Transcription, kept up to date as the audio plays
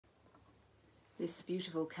This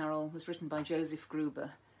beautiful carol was written by Josef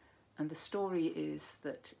Gruber, and the story is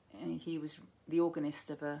that he was the organist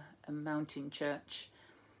of a mountain church,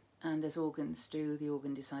 and as organs do, the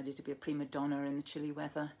organ decided to be a prima donna in the chilly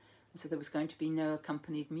weather, and so there was going to be no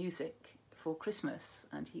accompanied music for Christmas,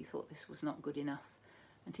 and he thought this was not good enough,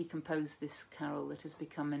 and he composed this carol that has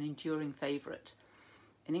become an enduring favourite.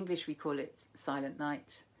 In English we call it Silent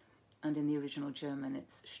Night, and in the original German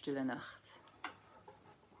it's Stille Nacht.